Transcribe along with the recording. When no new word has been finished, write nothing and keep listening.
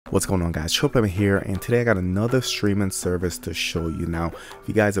What's going on, guys? SHOWTIME here, and today I got another streaming service to show you. Now, if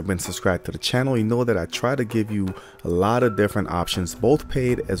you guys have been subscribed to the channel, you know that I try to give you a lot of different options, both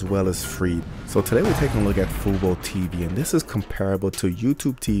paid as well as free. So today we're taking a look at Fubo TV, and this is comparable to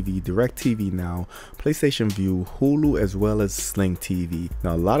YouTube TV, DirecTV Now, PlayStation View, Hulu, as well as Sling TV.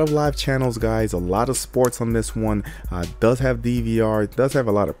 Now, a lot of live channels, guys, a lot of sports on this one. Does have DVR, does have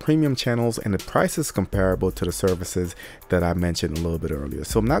a lot of premium channels, and the price is comparable to the services that I mentioned a little bit earlier.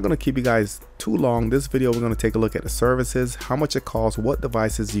 So I'm not going to keep you guys too long. This video we're going to take a look at the services, how much it costs, what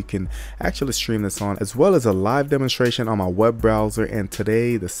devices you can actually stream this on, as well as a live demonstration on my web browser. And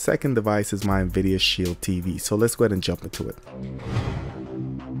today the second device is my Nvidia Shield TV. So let's go ahead and jump into it.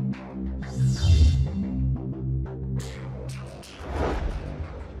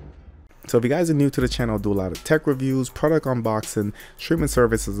 So if you guys are new to the channel, I do a lot of tech reviews, product unboxing, streaming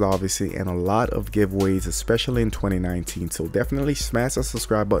services obviously, and a lot of giveaways, especially in 2019. So definitely smash that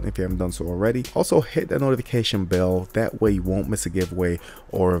subscribe button if you haven't done so already. Also hit that notification bell, that way you won't miss a giveaway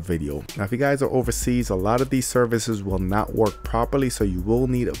or a video. Now if you guys are overseas, a lot of these services will not work properly, so you will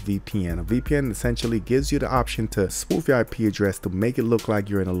need a VPN. A VPN essentially gives you the option to spoof your IP address to make it look like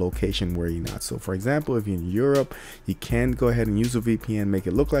you're in a location where you're not. So for example, if you're in Europe, you can go ahead and use a VPN, make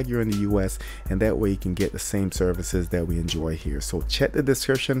it look like you're in the US, and that way you can get the same services that we enjoy here. So check the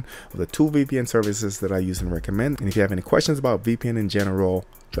description of the 2 VPN services that I use and recommend. And if you have any questions about VPN in general,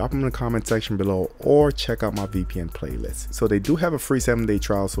 drop them in the comment section below, or check out my VPN playlist. So they do have a free 7-day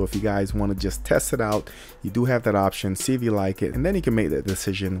trial, so if you guys want to just test it out, you do have that option, see if you like it, and then you can make that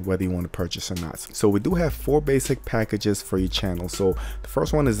decision whether you want to purchase or not. So we do have 4 basic packages for your channel. So the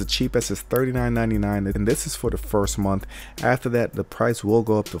first one is the cheapest, is $39.99, and this is for the first month. After that, the price will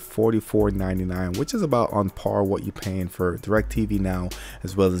go up to $44.99, which is about on par what you're paying for DirecTV Now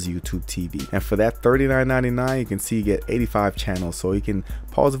as well as YouTube TV. And for that $39.99, you can see you get 85 channels. So you can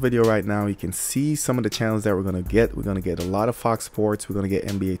pause the video right now, you can see some of the channels that we're going to get. We're going to get a lot of Fox Sports, we're going to get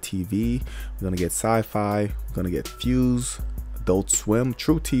NBA TV, we're going to get Sci-Fi, we're going to get Fuse, Adult Swim,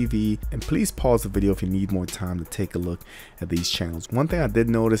 True TV, and please pause the video if you need more time to take a look at these channels. One thing I did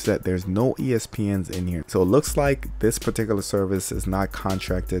notice that there's no ESPNs in here, so it looks like this particular service is not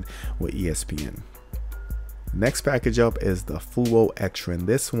contracted with ESPN. Next package up is the Fubo Extra, and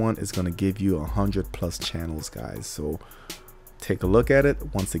this one is going to give you 100+ channels, guys. So take a look at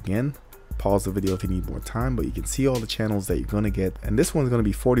it. Once again, pause the video if you need more time, but you can see all the channels that you're going to get, and this one's going to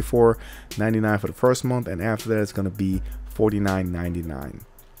be $44.99 for the first month, and after that it's going to be $49.99.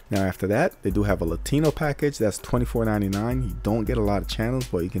 Now after that, they do have a Latino package that's $24.99. You don't get a lot of channels,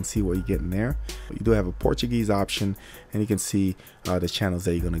 but you can see what you get in there. You do have a Portuguese option, and you can see the channels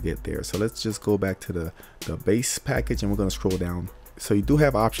that you're going to get there. So let's just go back to the base package, and we're going to scroll down. So you do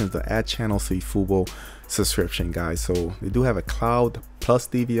have options to add channels to your Fubo subscription, guys. So they do have a cloud plus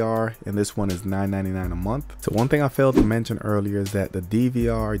DVR, and this one is $9.99 a month. So one thing I failed to mention earlier is that the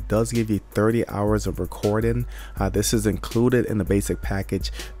DVR does give you 30 hours of recording. This is included in the basic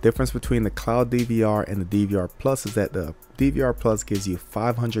package. Difference between the cloud DVR and the DVR plus is that the DVR plus gives you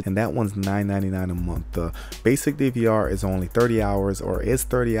 500, and that one's $9.99 a month. The basic DVR is only 30 hours, or is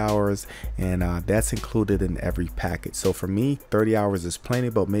 30 hours, and that's included in every package. So for me, 30 hours is plenty,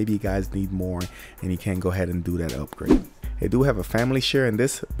 but maybe you guys need more and you can go ahead and do that upgrade. They do have a family share, and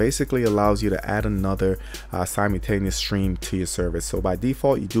this basically allows you to add another simultaneous stream to your service. So by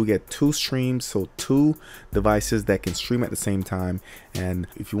default, you do get 2 streams, so 2 devices that can stream at the same time. And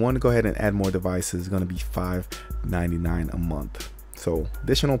if you want to go ahead and add more devices, it's going to be $5.99 a month. So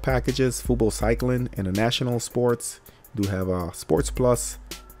additional packages: Fubo Cycling, International Sports, you do have Sports Plus,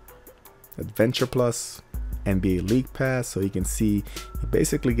 Adventure Plus, NBA League Pass, so you can see you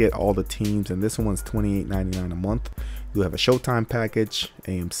basically get all the teams, and this one's $28.99 a month. You have a SHOWTIME package,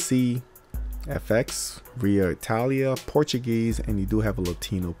 AMC, FX, Ria Italia, Portuguese, and you do have a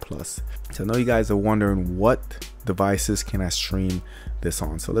Latino Plus. So I know you guys are wondering what devices can I stream this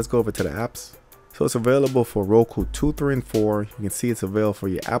on. So let's go over to the apps. So it's available for Roku 2, 3, and 4. You can see it's available for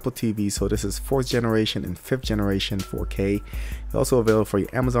your Apple TV. So this is 4th generation and 5th generation 4K. It's also available for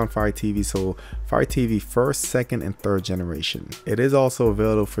your Amazon Fire TV. So Fire TV 1st, 2nd, and 3rd generation. It is also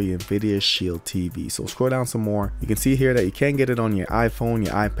available for your Nvidia Shield TV. So scroll down some more. You can see here that you can get it on your iPhone,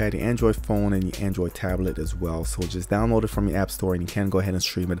 your iPad, your Android phone, and your Android tablet as well. So just download it from your app store, and you can go ahead and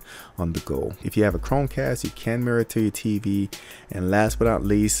stream it on the go. If you have a Chromecast, you can mirror it to your TV. And last but not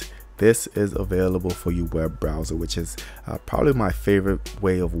least, this is available for your web browser, which is probably my favorite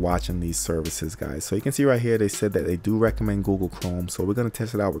way of watching these services, guys. So you can see right here, they said that they do recommend Google Chrome, so we're going to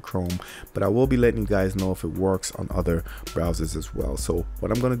test it out with Chrome, but I will be letting you guys know if it works on other browsers as well. So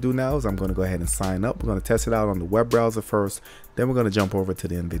what I'm going to do now is I'm going to go ahead and sign up. We're going to test it out on the web browser first, Then we're going to jump over to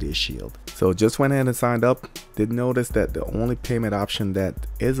the NVIDIA Shield. So just went ahead and signed up. Did notice that the only payment option that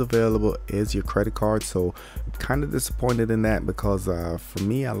is available is your credit card. So kind of disappointed in that, because for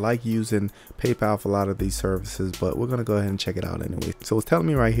me, I like using PayPal for a lot of these services, but we're going to go ahead and check it out anyway. So it's telling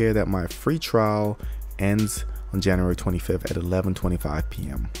me right here that my free trial ends on January 25th at 11:25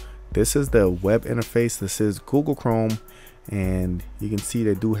 p.m. This is the web interface. This is Google Chrome, and you can see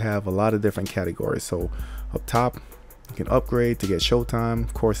they do have a lot of different categories. So up top, you can upgrade to get SHOWTIME.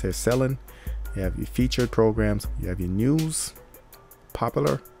 Of course, they're selling. You have your featured programs. You have your news,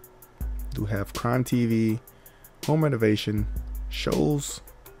 popular. You do have crime TV, home renovation, shows,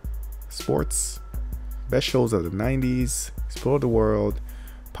 sports, best shows of the 90s, explore the world,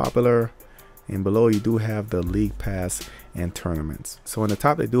 popular, and below you do have the league pass and tournaments. So on the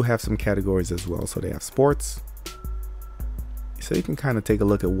top, they do have some categories as well. So they have sports. So you can kind of take a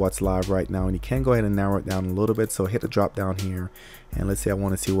look at what's live right now, and you can go ahead and narrow it down a little bit. So hit the drop down here, and let's say I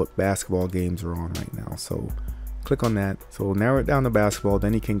want to see what basketball games are on right now. So click on that. So narrow it down to basketball.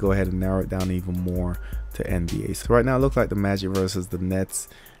 Then you can go ahead and narrow it down even more to NBA. So right now it looks like the Magic versus the Nets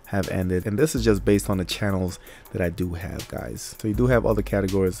have ended, and this is just based on the channels that I do have, guys. So you do have other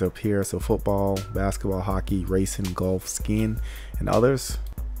categories up here. So football, basketball, hockey, racing, golf, skiing, and others.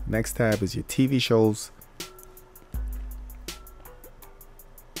 Next tab is your TV shows.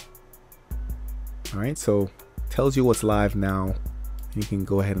 All right, so tells you what's live now. You can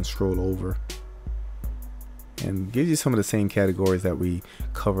go ahead and scroll over and gives you some of the same categories that we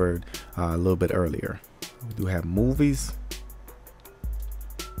covered a little bit earlier. We do have movies,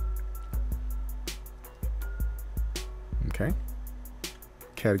 okay,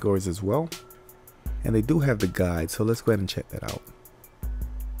 categories as well, and they do have the guide. So let's go ahead and check that out.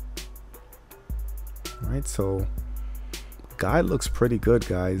 All right, so guide looks pretty good,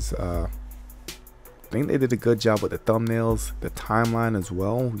 guys. I think they did a good job with the thumbnails, the timeline as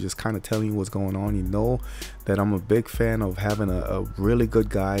well, just kind of telling you what's going on. You know that I'm a big fan of having a really good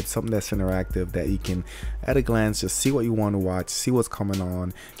guide, something that's interactive, that you can at a glance just see what you want to watch, see what's coming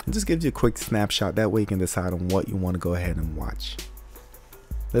on, and just gives you a quick snapshot. That way you can decide on what you want to go ahead and watch.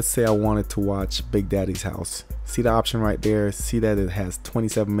 Let's say I wanted to watch Big Daddy's House. See the option right there. See that it has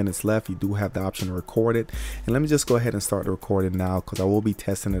 27 minutes left. You do have the option to record it. And let me just go ahead and start the recording now, because I will be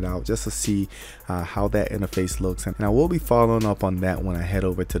testing it out just to see how that interface looks. And I will be following up on that when I head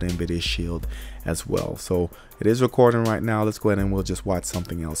over to the NVIDIA Shield as well. So it is recording right now. Let's go ahead and we'll just watch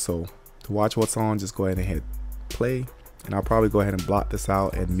something else. So to watch what's on, just go ahead and hit play. And I'll probably go ahead and block this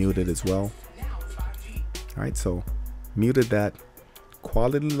out and mute it as well. All right, so muted that.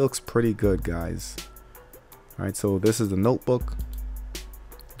 Quality looks pretty good, guys. All right, so this is the notebook.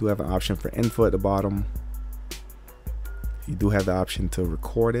 You do have an option for info at the bottom. You do have the option to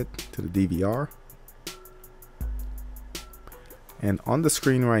record it to the DVR. And on the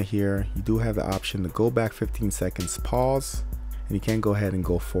screen right here, you do have the option to go back 15 seconds, pause, and you can go ahead and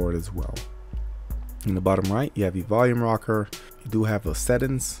go forward as well. In the bottom right, you have your volume rocker. You do have the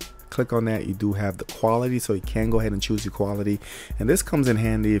settings. Click on that. You do have the quality, so you can go ahead and choose your quality, and this comes in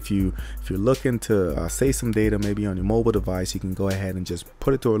handy if you're looking to save some data maybe on your mobile device. You can go ahead and just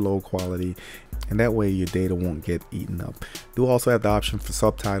put it to a low quality, and that way your data won't get eaten up. You also have the option for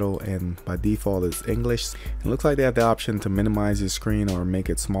subtitle, and by default it's English. It looks like they have the option to minimize your screen or make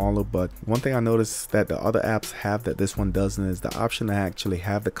it smaller, but one thing I noticed that the other apps have that this one doesn't is the option to actually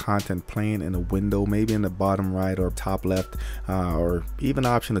have the content playing in a window, maybe in the bottom right or top left, or even the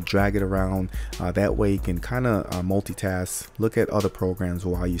option to drag it around. That way you can kind of multitask, look at other programs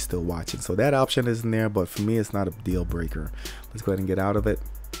while you're still watching. So that option isn't there, but for me it's not a deal breaker. Let's go ahead and get out of it.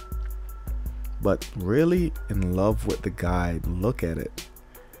 But really in love with the guide. Look at it.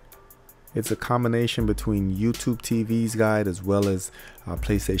 It's a combination between YouTube TV's guide as well as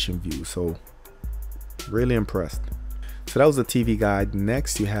PlayStation View. So really impressed. So that was the TV guide.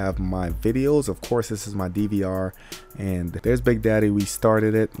 Next you have my videos. Of course, this is my DVR, and there's Big Daddy. We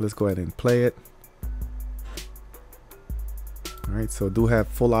started it. Let's go ahead and play it. All right, so do have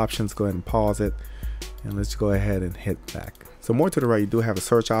full options. Go ahead and pause it, and let's go ahead and hit back. So more to the right, you do have a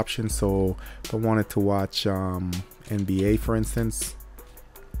search option. So if I wanted to watch NBA, for instance,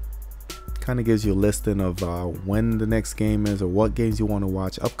 kind of gives you a listing of when the next game is or what games you want to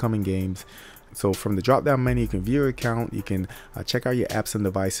watch, upcoming games. So from the drop down menu, you can view your account, you can check out your apps and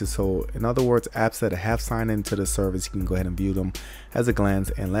devices. So in other words, apps that have signed into the service, you can go ahead and view them as a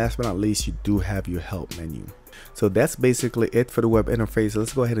glance. And last but not least, you do have your help menu. So that's basically it for the web interface.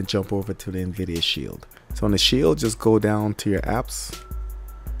 Let's go ahead and jump over to the NVIDIA Shield. So on the Shield, just go down to your apps.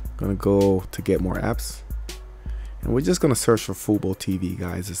 I'm gonna go to get more apps, and we're just gonna search for Fubo TV,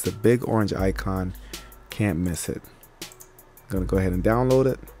 guys. It's the big orange icon, can't miss it. gonna go ahead and download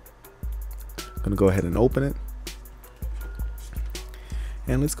it. Gonna go ahead and open it,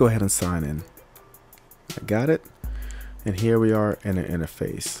 and let's go ahead and sign in. I got it, and here we are in the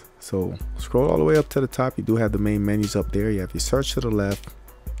interface. So scroll all the way up to the top. You do have the main menus up there. You have your search to the left,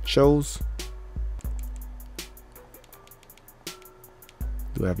 shows,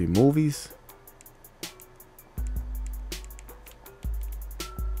 you have your movies,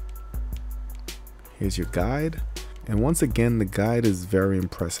 here's your guide. And once again, the guide is very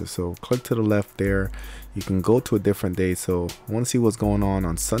impressive. So click to the left there. You can go to a different day. So I want to see what's going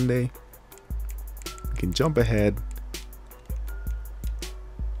on Sunday. You can jump ahead.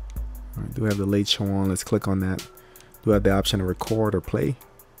 All right, do have the late show on. Let's click on that. Do have the option to record or play.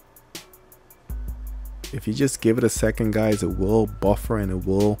 If you just give it a second, guys, it will buffer and it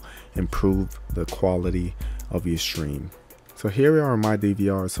will improve the quality of your stream. So here we are on my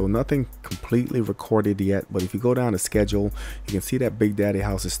DVR. So nothing completely recorded yet, but if you go down to schedule, you can see that Big Daddy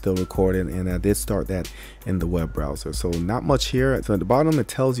House is still recording, and I did start that in the web browser. So not much here. So at the bottom, it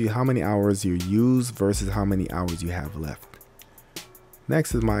tells you how many hours you use versus how many hours you have left.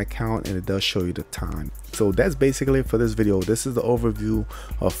 Next is my account, and it does show you the time. So that's basically it for this video. This is the overview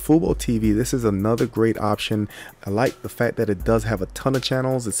of Fubo TV. This is another great option. I like the fact that it does have a ton of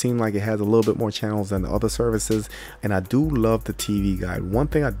channels. It seems like it has a little bit more channels than the other services, and I do love the TV guide. One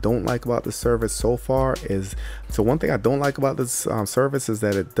thing I don't like about the service so far is, service is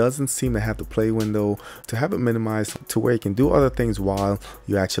that it doesn't seem to have the play window to have it minimized to where you can do other things while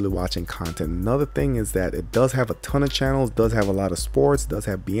you're actually watching content. Another thing is that it does have a ton of channels, does have a lot of sports, does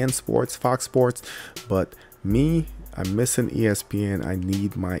have BN Sports, Fox Sports, but I'm missing ESPN. I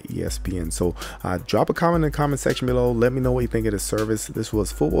need my ESPN. So drop a comment in the comment section below. Let me know what you think of the service. This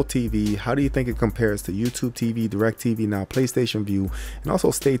was Fubo TV. How do you think it compares to YouTube TV, DirecTV Now, PlayStation View? And also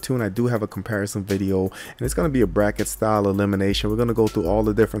stay tuned. I do have a comparison video, and it's going to be a bracket style elimination. We're going to go through all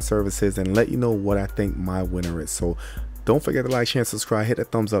the different services and let you know what I think my winner is. So don't forget to like, share, and subscribe. Hit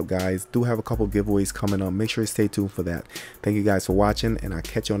that thumbs up, guys. Do have a couple giveaways coming up. Make sure you stay tuned for that. Thank you guys for watching, and I'll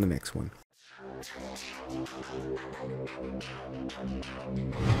catch you on the next one.